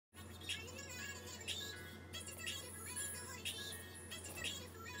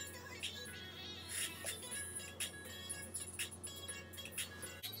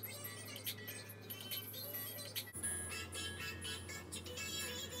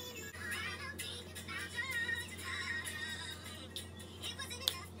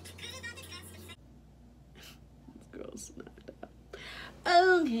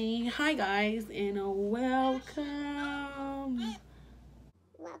Okay, hi guys, and welcome.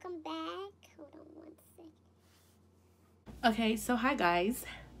 Welcome back. Hold on one second. Okay, so hi guys.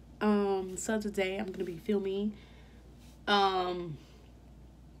 So today I'm gonna be filming um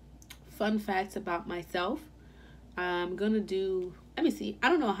fun facts about myself. I'm gonna do. Let me see. I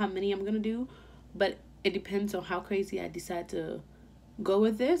don't know how many I'm gonna do, but it depends on how crazy I decide to go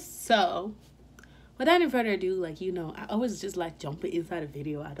with this. So, without any further ado, I always just like jumping inside a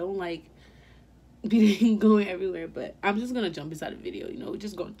video. I don't like being going everywhere, but I'm just gonna jump inside the video. We're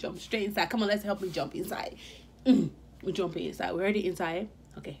just gonna jump straight inside. Come on, let's help me jump inside. We're jumping inside. We're already inside.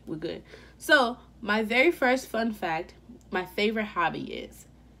 Okay, we're good. So my very first fun fact, my favorite hobby is,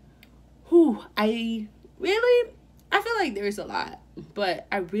 I feel like there's a lot, but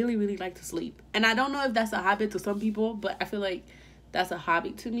I really, really like to sleep. And I don't know if that's a hobby to some people, but I feel like that's a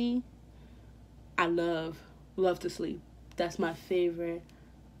hobby to me. I love to sleep. That's my favorite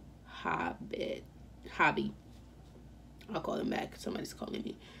hobby. I'll call them back. Somebody's calling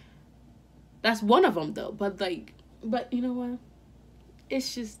me. That's one of them though. But you know what?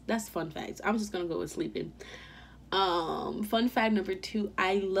 It's just, that's fun facts. I'm just gonna go with sleeping. Fun fact number 2.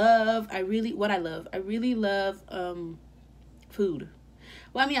 I really love food.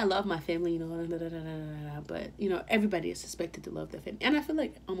 Well, I mean, I love my family, but everybody is expected to love their family, and I feel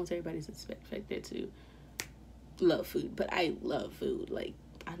like almost everybody is expected to love food. But I love food. Like,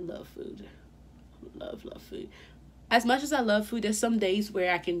 I love food. Love food. As much as I love food, there's some days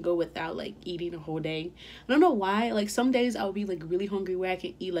where I can go without like eating a whole day. I don't know why. Like, some days I'll be like really hungry where I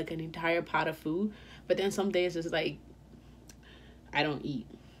can eat like an entire pot of food, but then some days it's like I don't eat.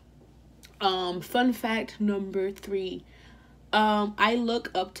 Fun fact number 3. I look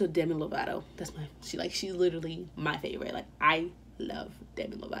up to Demi Lovato. She's literally my favorite. Like, I love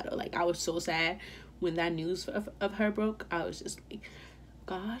Demi Lovato. Like, I was so sad when that news of her broke. I was just like,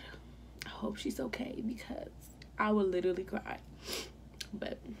 God, I hope she's okay, because I would literally cry.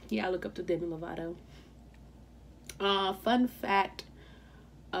 But yeah, I look up to Demi Lovato. Fun fact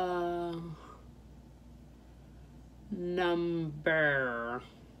number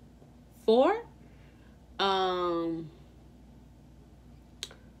 4.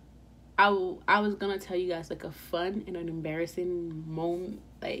 I was gonna tell you guys like a fun and an embarrassing moment,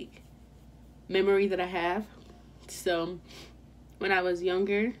 like memory that I have. So when I was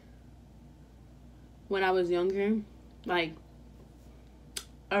younger, like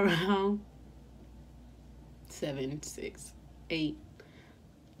around 7, 6, 8,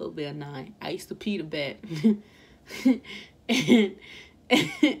 a little bit of 9, I used to pee the bed. and I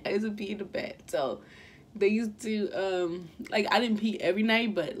used to pee in the bed. So they used to like, I didn't pee every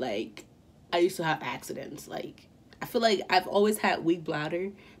night, but like I used to have accidents. Like, I feel like I've always had weak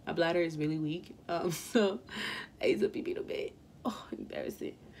bladder. My bladder is really weak. So I used to pee in the bed. Oh,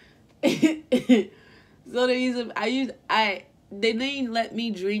 embarrassing. So they didn't let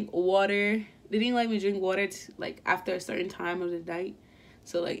me drink water. They didn't let me drink water like after a certain time of the night.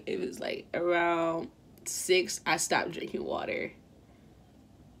 So like it was like around 6, I stopped drinking water.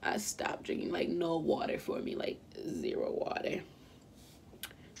 I stopped drinking, like, no water for me, like 0 water.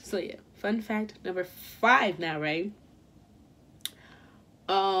 So yeah, fun fact number 5 now, right?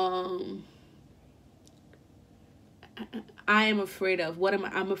 I am afraid of, what am I?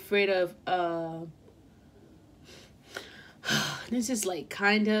 I'm afraid of, this is like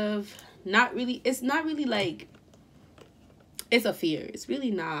kind of, not really, it's not really like, it's a fear. It's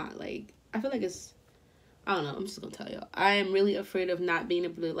really not, like, I feel like it's, I don't know, I'm just gonna tell y'all. I am really afraid of not being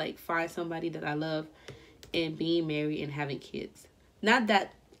able to like find somebody that I love and being married and having kids. Not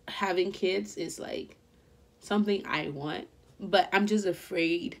that having kids is like something I want, but I'm just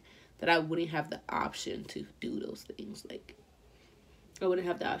afraid that I wouldn't have the option to do those things. Like, I wouldn't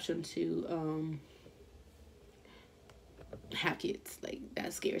have the option to have kids. Like,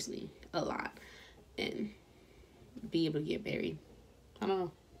 that scares me a lot. And be able to get married, I don't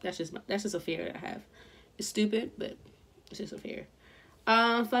know. That's just a fear that I have. It's stupid, but it's just a fear.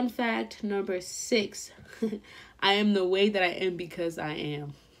 Fun fact number 6. I am the way that I am because I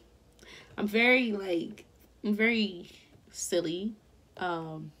am. I'm very silly,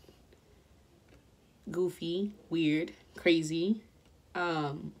 goofy, weird, crazy.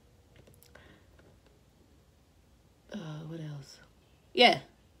 What else? Yeah,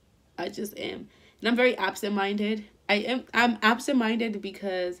 I just am. And I'm very absent-minded. I'm absent-minded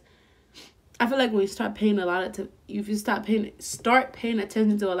because I feel like when you start paying start paying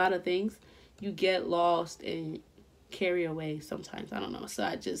attention to a lot of things, you get lost and carry away sometimes. I don't know. So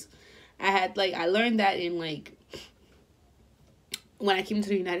I learned that in like when I came to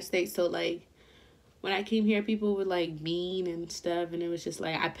the United States. So like when I came here, people were like mean and stuff, and it was just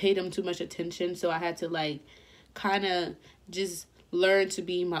like I paid them too much attention, so I had to like kind of just learn to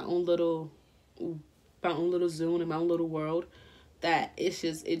be my own little zone and my own little world. That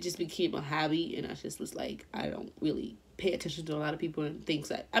it just became a hobby, and I just was like, I don't really pay attention to a lot of people and things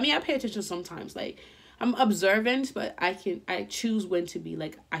that, I mean, I pay attention sometimes, like I'm observant, but I choose when to be,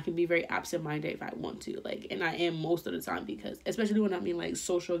 like, I can be very absent-minded if I want to, like, and I am most of the time, because especially when I'm in like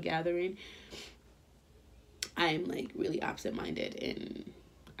social gathering, I'm like really absent-minded and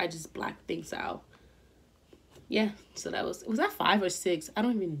I just black things out. Yeah, so was that 5 or 6? I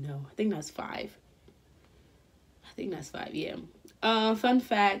don't even know. I think that's 5. Yeah. Fun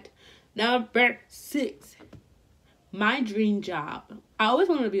fact number 6. My dream job. I always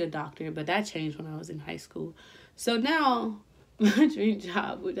wanted to be a doctor, but that changed when I was in high school. So now my dream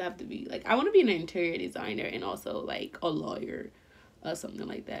job would have to be like, I want to be an interior designer and also like a lawyer or something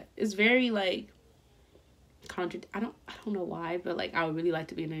like that. It's very like I don't know why, but like I would really like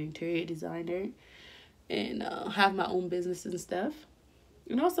to be an interior designer and have my own business and stuff,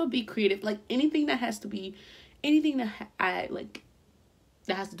 and also be creative. Like anything that has to do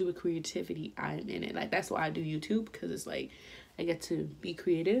with creativity, I'm in it. Like that's why I do YouTube, because it's like I get to be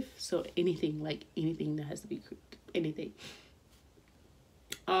creative. So anything that has to be anything.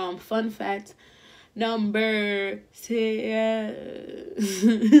 Fun fact number 6.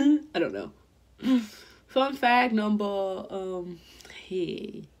 I don't know. Fun fact number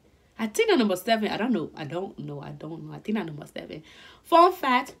hey, I think I'm number 7. I don't know. I think I'm number 7. Fun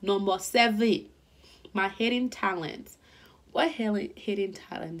fact number 7. My hidden talents. What hidden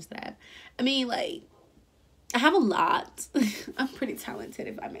talents do I have? I mean, like, I have a lot. I'm pretty talented,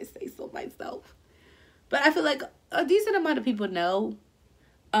 if I may say so myself. But I feel like a decent amount of people know.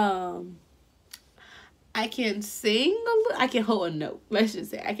 I can sing a little. I can hold a note. Let's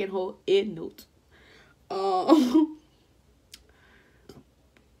just say I can hold a note. Oh,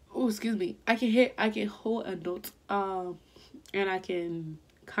 excuse me. I can hold a note. And I can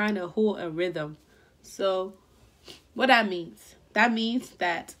kind of hold a rhythm. So, what that means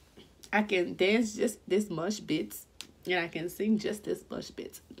that I can dance just this much bits, and I can sing just this much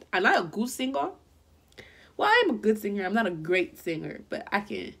bits. I'm not a good singer. Well, I'm a good singer. I'm not a great singer, but I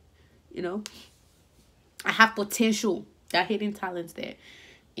can, I have potential. That hidden talents there.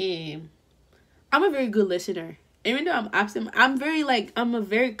 And I'm a very good listener. Even though I'm absent, I'm a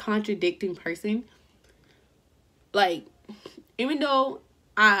very contradicting person. Like, even though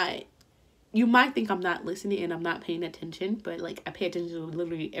you might think I'm not listening and I'm not paying attention, but like I pay attention to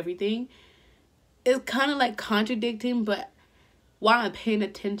literally everything. It's kind of like contradicting, but while I'm paying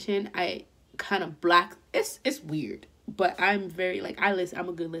attention, I kind of black. It's weird, but I'm very like I listen. I'm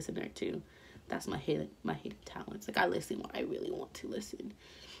a good listener too. That's my hidden talents. Like I listen when I really want to listen.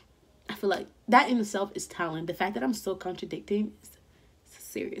 I feel like that in itself is talent. The fact that I'm so contradicting is a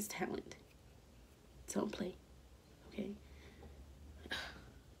serious talent. Don't play, okay?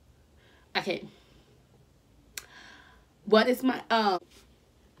 Okay. What is my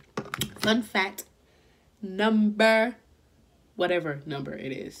fun fact number, whatever number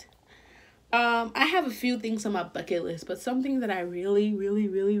it is? I have a few things on my bucket list, but something that I really, really,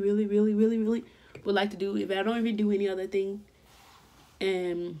 really, really, really, really, really would like to do if I don't even do any other thing.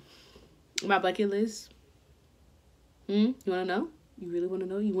 My bucket list. You wanna know? You really want to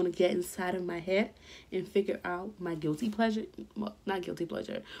know? You want to get inside of my head and figure out my guilty pleasure? Well, not guilty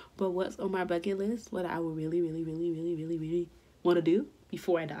pleasure, but what's on my bucket list? What I would really, really, really, really, really, really want to do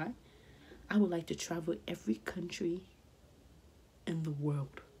before I die? I would like to travel every country in the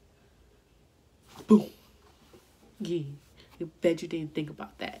world. Boom. Yeah. I bet you didn't think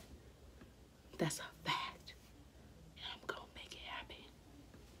about that. That's a fact. And I'm going to make it happen.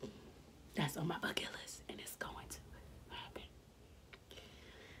 That's on my bucket list, and it's going to happen.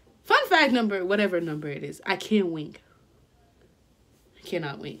 Fun fact number, whatever number it is, I can't wink. I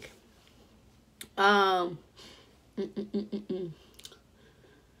cannot wink. Fun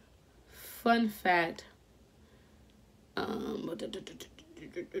fact.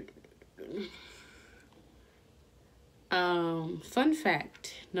 Fun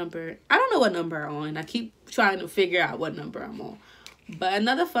fact number. I don't know what number I'm on. I keep trying to figure out what number I'm on. But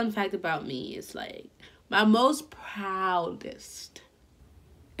another fun fact about me is like my most proudest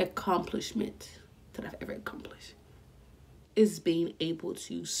accomplishment that I've ever accomplished is being able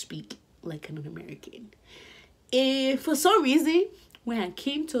to speak like an American. And for some reason, when I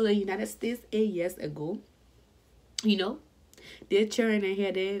came to the United States 8 years ago, their children in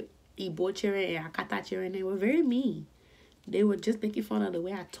here, their Igbo children and Hakata children, they were very mean. They were just making fun of the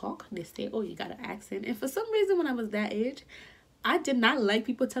way I talk. They say, oh, you got an accent. And for some reason, when I was that age, I did not like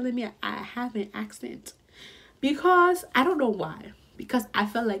people telling me I have an accent, because I don't know why. Because I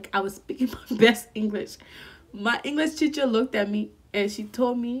felt like I was speaking my best English. My English teacher looked at me and she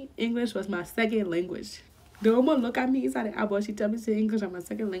told me English was my second language. The woman looked at me inside the eyeball. She told me say English is my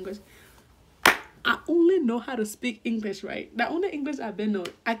second language. I only know how to speak English, right? The only English I've been know.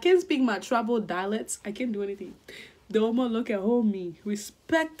 I can't speak my tribal dialects. I can't do anything. The woman look at whole me,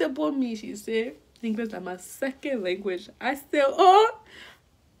 respectable me. She said English is my second language. I said, oh,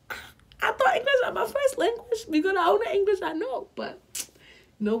 I thought English was my first language because the only English I know. But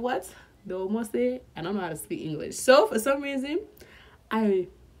you know what? The woman said I don't know how to speak English. So for some reason, I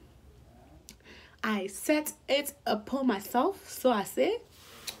set it upon myself. So I said,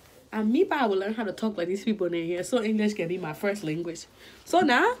 and me, I will learn how to talk like these people in here, so English can be my first language. So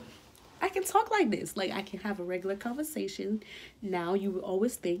now, I can talk like this. Like, I can have a regular conversation. Now, you will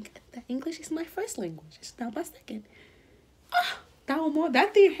always think that English is my first language. It's not my second.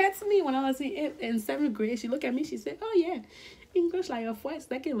 That thing hurts me when I was in 7th grade. She looked at me, she said, oh, yeah, English like your first,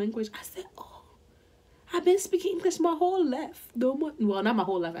 second language. I said, oh, I've been speaking English my whole life. Well, not my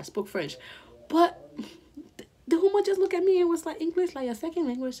whole life. I spoke French. But the woman just looked at me and was like, English like your second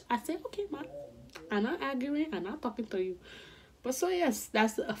language. I said, okay, ma. I'm not arguing. I'm not talking to you. But so, yes,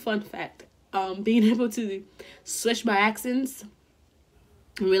 that's a fun fact. Being able to switch my accents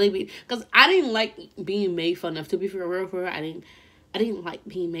really because I didn't like being made fun of. To be for real, I didn't like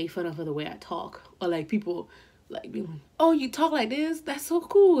being made fun of for the way I talk, or like people like being like, oh, you talk like this? That's so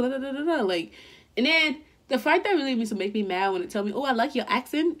cool. Da, da, da, da, da. Like, and then the fact that really used to make me mad when they tell me, oh, I like your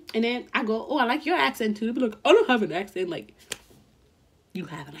accent, and then I go, oh, I like your accent too. They be like, I don't have an accent. Like, you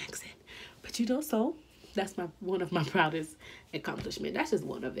have an accent, but you know, so that's one of my proudest accomplishments. That's just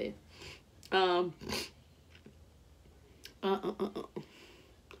one of it.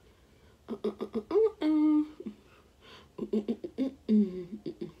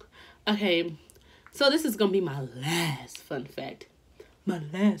 Okay, so this is gonna be my last fun fact. My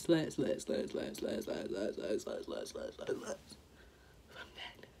last fun fact.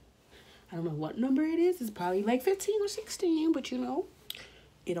 I don't know what number it is. It's probably like 15 or 16, but you know,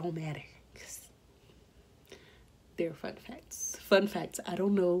 it don't matter. They're fun facts. Fun facts. I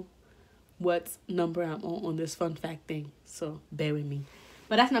don't know what number I'm on this fun fact thing, so bear with me.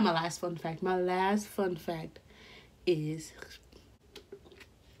 But that's not my last fun fact. My last fun fact is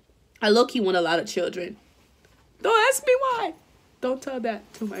I low-key want a lot of children. Don't ask me why. Don't tell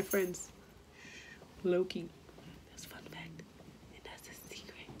that to my friends. Low-key. That's fun fact. And that's a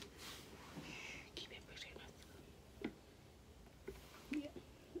secret. Keep it between us.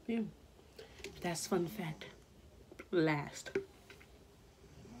 Yeah. That's fun fact. Last.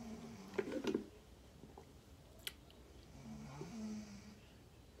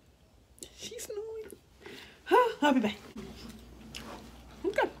 She's snoring. I'll be back.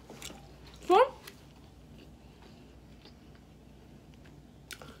 Okay.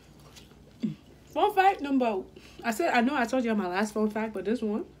 Fun fact number. I know I told you my last fun fact, but this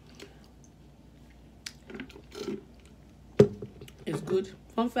one is good.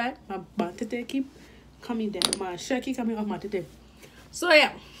 Fun fact, my tete keep coming down. My shirt keep coming off my tete. So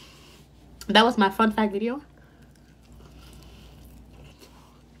yeah, that was my fun fact video.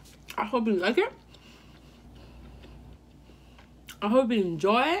 I hope you like it. I hope you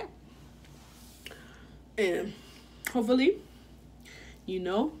enjoy it. And hopefully, you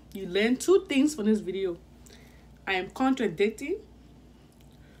know, you learn 2 things from this video. I am contradicting.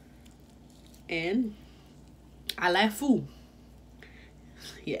 And I like food.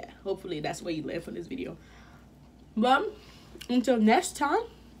 Yeah, hopefully that's what you learn from this video. But until next time,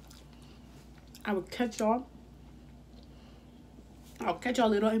 I will catch y'all. I'll catch y'all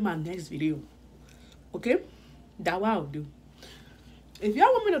later in my next video. Okay? That's what I'll do. If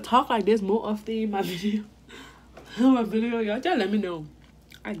y'all want me to talk like this more often in my video, y'all just let me know.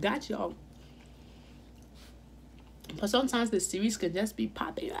 I got y'all. But sometimes the series can just be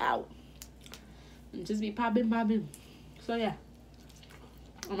popping out. And just be popping. So yeah.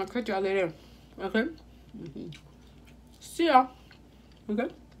 I'm gonna catch y'all later. Okay? See y'all. Okay?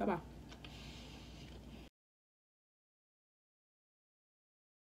 Bye-bye.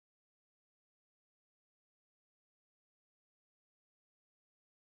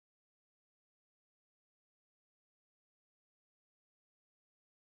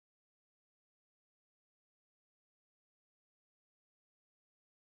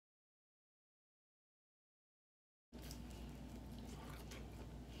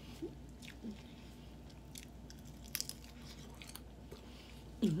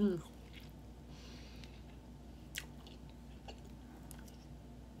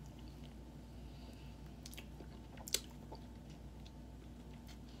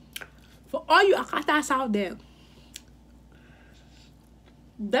 All you akatas out there,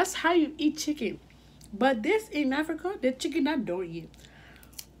 that's how you eat chicken. But this in Africa, the chicken not done yet.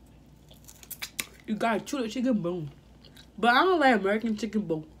 You gotta chew the chicken bone. But I don't like American chicken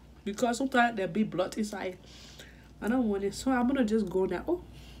bone because sometimes there be blood inside. I don't want it, so I'm gonna just go now. Oh,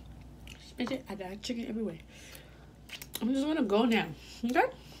 I got chicken everywhere. I'm just gonna go now. Okay?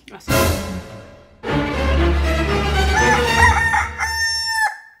 I'll see you.